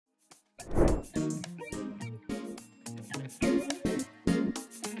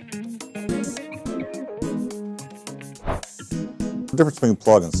difference between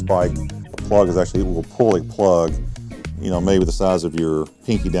plug and spike. A plug is actually, it will pull a plug, you know, maybe the size of your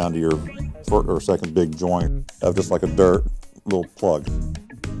pinky down to your first or second big joint of just like a dirt little plug.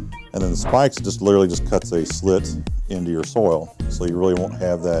 And then the spikes just literally just cuts a slit into your soil, so you really won't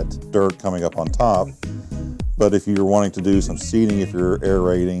have that dirt coming up on top. But if you're wanting to do some seeding, if you're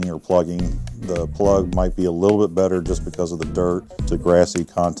aerating or plugging, the plug might be a little bit better just because of the dirt to grassy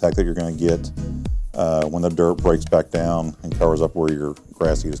contact that you're going to get when the dirt breaks back down and covers up where your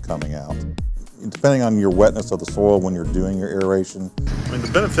grass seed is coming out. Depending on your wetness of the soil when you're doing your aeration. I mean,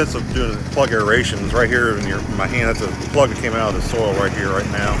 the benefits of doing plug aeration is right here in my hand. That's a plug that came out of the soil right here, right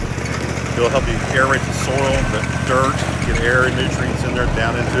now. It'll help you aerate the soil, the dirt, get air and nutrients in there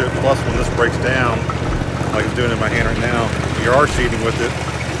down into it. Plus, when this breaks down, like I'm doing in my hand right now, if you are seeding with it,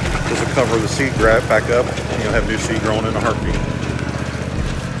 this will cover the seed back up, and you'll have new seed growing in a heartbeat.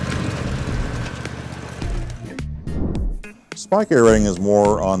 Spike aerating is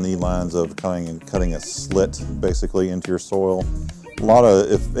more on the lines of cutting a slit basically into your soil. A lot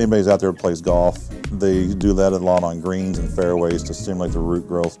of, if anybody's out there who plays golf, they do that a lot on greens and fairways to stimulate the root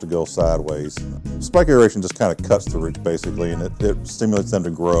growth to go sideways. Spike aeration just kind of cuts the roots basically, and it stimulates them to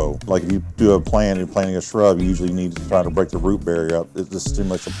grow. Like if you do a plant, you're planting a shrub, you usually need to try to break the root barrier up. It just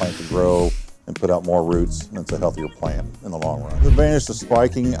stimulates the plant to grow and put out more roots, and it's a healthier plant in the long run. The advantage to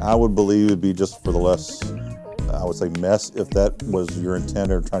spiking, I would believe, would be just for the less, I would say, mess, if that was your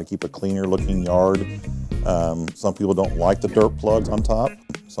intent, or trying to keep a cleaner looking yard. Some people don't like the dirt plugs on top.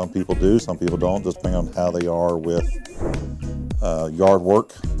 Some people do, some people don't, just depending on how they are with yard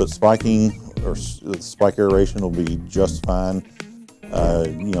work. But spiking or spike aeration will be just fine.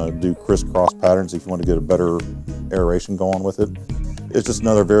 You know, do crisscross patterns if you want to get a better aeration going with it. It's just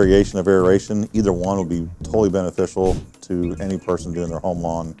another variation of aeration. Either one will be totally beneficial to any person doing their home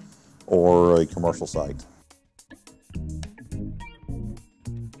lawn or a commercial site.